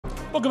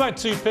Welcome back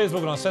to Piers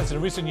Morgan Uncensored.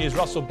 In recent years,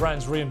 Russell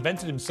Brand's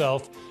reinvented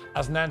himself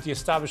as an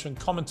anti-establishment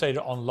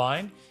commentator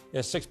online. He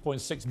has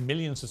 6.6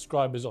 million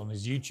subscribers on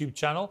his YouTube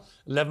channel,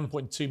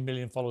 11.2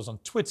 million followers on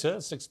Twitter,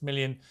 6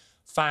 million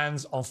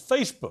fans on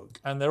Facebook,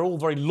 and they're all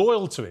very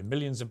loyal to him.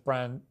 Millions of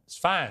Brand's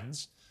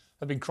fans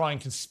have been crying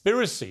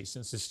conspiracy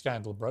since this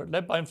scandal broke,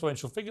 led by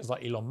influential figures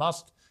like Elon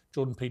Musk,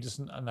 Jordan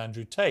Peterson and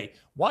Andrew Tate.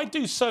 Why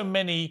do so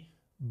many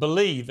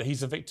believe that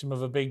he's a victim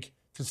of a big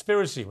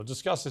conspiracy? We'll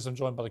discuss this. I'm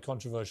joined by the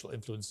controversial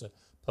influencer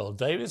Pearl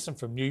Davis, and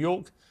from New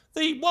York,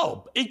 the,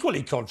 well,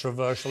 equally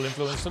controversial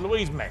influencer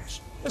Louise Mensch.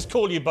 Let's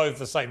call you both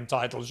the same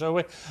title, shall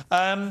we?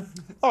 All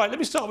right, let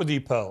me start with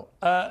you, Pearl.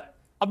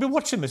 I've been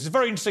watching this. It's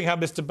very interesting how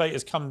this debate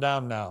has come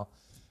down now,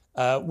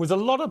 with a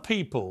lot of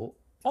people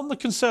on the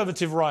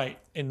conservative right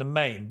in the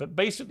main, but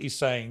basically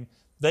saying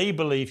they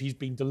believe he's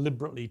been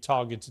deliberately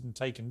targeted and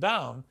taken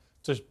down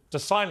to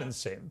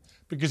silence him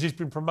because he's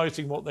been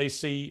promoting what they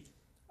see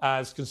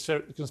as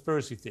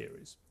conspiracy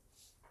theories.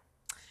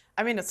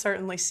 I mean, it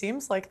certainly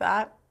seems like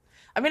that.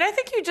 I mean, I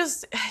think you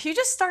just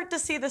start to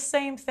see the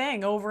same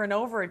thing over and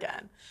over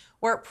again,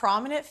 where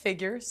prominent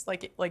figures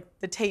like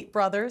the Tate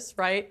brothers,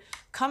 right,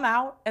 come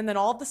out and then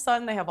all of a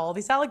sudden they have all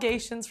these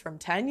allegations from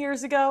 10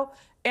 years ago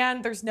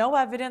and there's no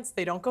evidence.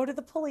 They don't go to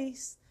the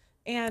police,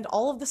 and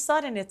all of a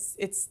sudden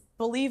it's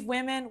believe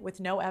women with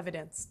no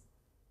evidence.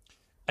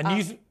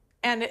 And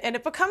and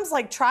it becomes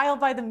like trial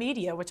by the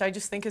media, which I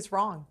just think is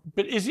wrong.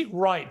 But is it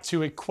right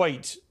to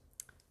equate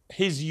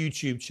his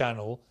YouTube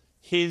channel,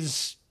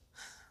 his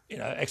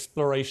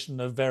exploration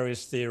of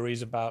various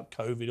theories about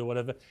COVID or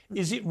whatever,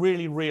 is it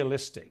really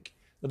realistic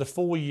that a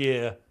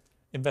 4-year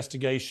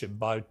investigation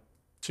by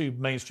two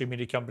mainstream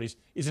media companies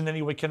is in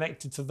any way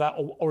connected to that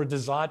or a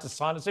desire to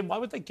silence him? Why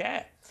would they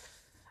care?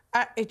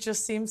 It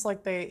just seems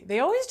like they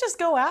always just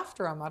go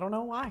after him. I don't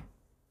know why.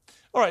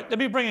 All right, let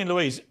me bring in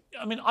Louise.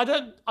 I mean, I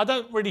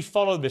don't really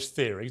follow this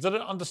theory because I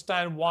don't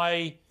understand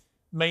why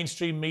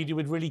mainstream media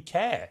would really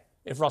care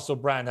if Russell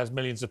Brand has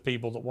millions of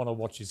people that want to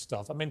watch his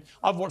stuff. I mean,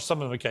 I've watched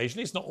some of them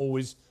occasionally. It's not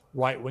always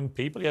right-wing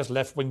people. He has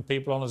left-wing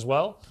people on as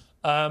well.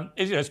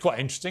 It's quite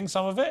interesting,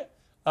 some of it.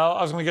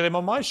 I was going to get him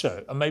on my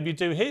show and maybe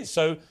do his.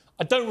 So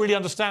I don't really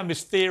understand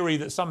this theory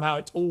that somehow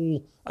it's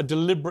all a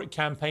deliberate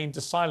campaign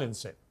to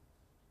silence him.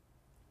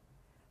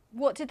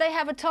 What, did they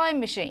have a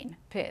time machine,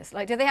 Piers?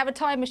 Like, did they have a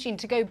time machine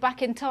to go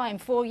back in time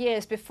 4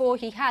 years before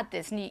he had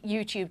this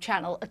YouTube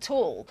channel at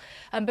all,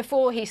 and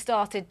before he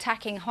started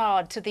tacking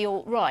hard to the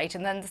alt-right,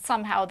 and then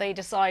somehow they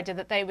decided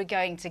that they were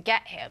going to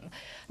get him?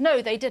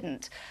 No, they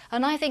didn't.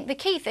 And I think the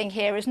key thing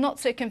here is not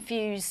to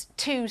confuse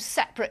two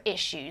separate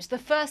issues. The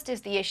first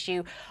is the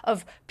issue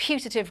of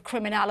putative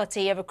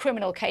criminality of a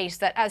criminal case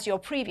that, as your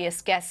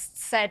previous guest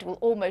said, will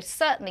almost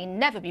certainly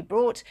never be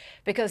brought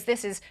because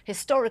this is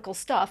historical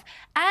stuff,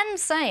 and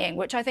saying,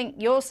 which I think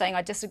you're saying,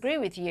 I disagree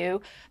with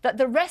you, that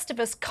the rest of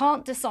us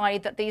can't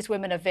decide that these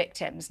women are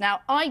victims. Now,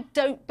 I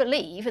don't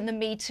believe in the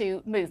Me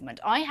Too movement.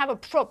 I have a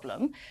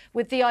problem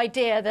with the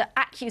idea that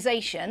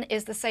accusation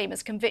is the same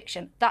as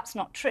conviction. That's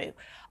not true.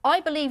 I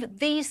believe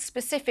these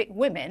specific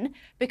women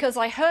because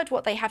I heard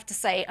what they have to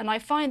say and I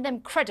find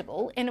them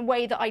credible in a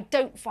way that I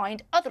don't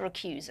find other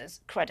accusers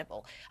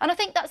credible. And I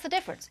think that's the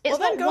difference. It's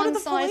not one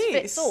size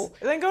fits all.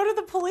 Then go to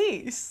the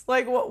police.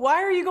 Like,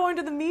 why are you going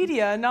to the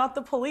media and not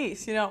the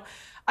police? You know,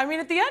 I mean,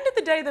 at the end of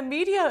the day, the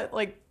media,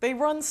 like, they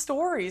run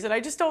stories, and I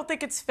just don't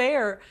think it's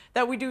fair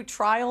that we do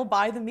trial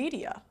by the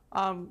media.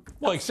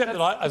 Well, except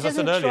that, as I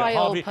said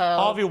earlier,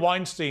 Harvey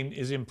Weinstein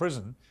is in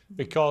prison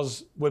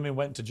because women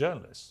went to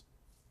journalists.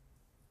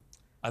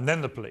 And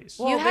then the police.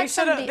 Well, they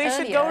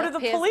should go to the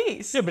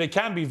police. Yeah, but it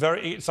can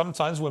be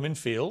sometimes women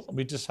feel,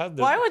 we just had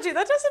the... Why would you?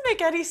 That doesn't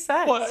make any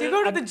sense. Well, you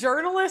go to the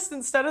journalist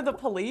instead of the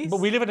police? But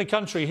we live in a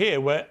country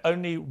here where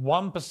only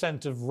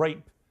 1% of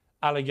rape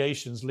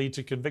allegations lead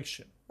to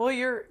conviction.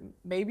 Well,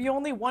 maybe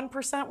only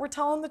 1% were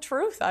telling the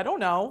truth. I don't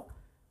know.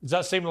 Does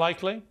that seem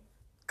likely?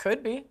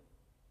 Could be.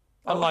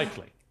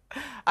 Unlikely.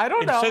 I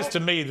don't know. It says to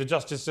me the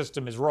justice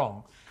system is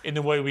wrong in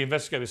the way we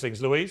investigate these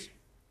things. Louise?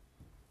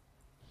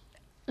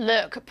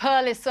 Look,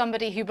 Pearl is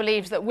somebody who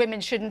believes that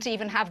women shouldn't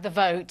even have the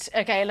vote.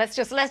 Okay, let's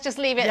just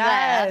leave it there.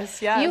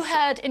 Yes. You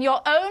heard in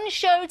your own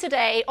show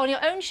today,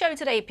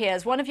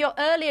 Piers, one of your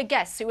earlier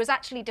guests who was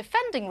actually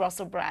defending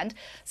Russell Brand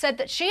said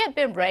that she had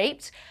been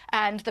raped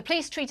and the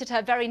police treated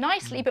her very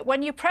nicely, but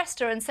when you pressed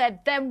her and said,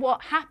 then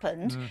what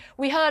happened?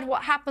 We heard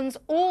what happens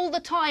all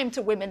the time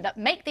to women that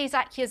make these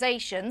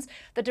accusations.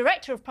 The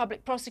director of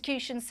public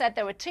prosecution said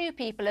there were 2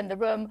 people in the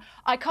room.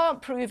 I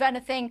can't prove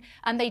anything,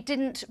 and they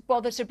didn't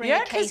bother to bring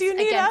a case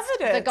against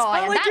the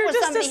guy. And that was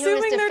somebody who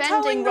was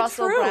defending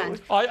Russell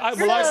Brand.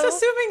 You're just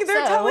assuming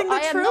they're telling the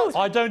truth.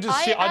 I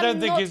don't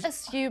think it's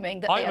assuming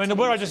that I mean,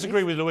 where I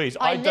disagree with Louise,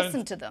 I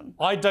listen to them.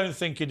 I don't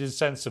think it is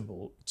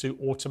sensible to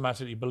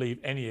automatically believe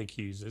any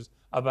accusers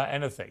about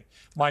anything.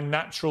 My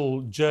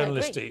natural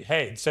journalistic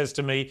head says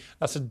to me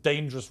that's a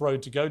dangerous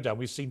road to go down.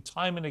 We've seen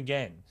time and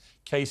again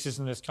cases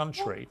in this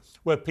country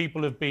where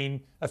people have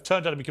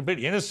turned out to be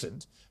completely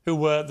innocent, who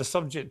were the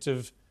subject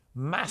of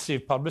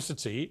massive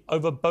publicity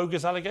over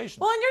bogus allegations.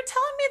 Well, and you're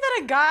telling me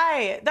that a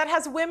guy that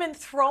has women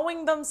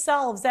throwing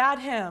themselves at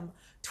him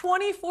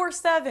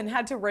 24/7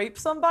 had to rape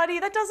somebody?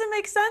 That doesn't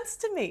make sense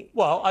to me.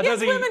 Well, I don't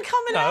think women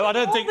coming at him I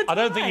don't all think the I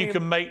don't think you time.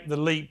 can make the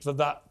leap that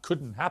that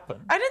couldn't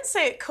happen. I didn't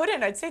say it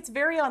couldn't. I'd say it's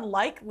very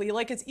unlikely.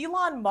 Like, is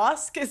Elon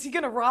Musk, is he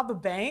going to rob a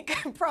bank?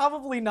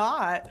 Probably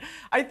not.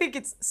 I think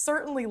it's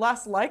certainly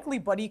less likely,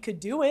 but he could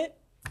do it.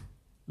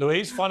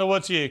 Louise, final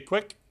word to you,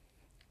 quick.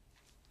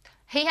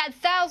 He had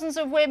thousands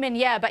of women,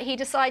 yeah, but he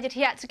decided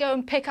he had to go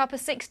and pick up a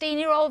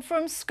 16-year-old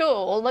from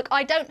school. Look,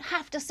 I don't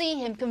have to see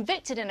him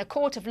convicted in a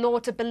court of law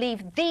to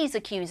believe these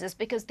accusers,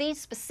 because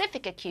these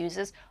specific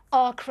accusers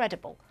are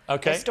credible.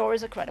 Okay. Their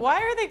stories are credible.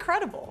 Why are they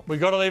credible? We've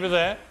got to leave it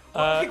there.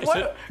 Is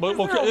there a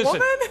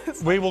woman?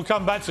 We will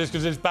come back to this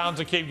because it's bound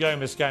to keep going,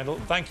 this scandal.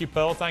 Thank you,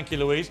 Pearl. Thank you,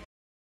 Louise.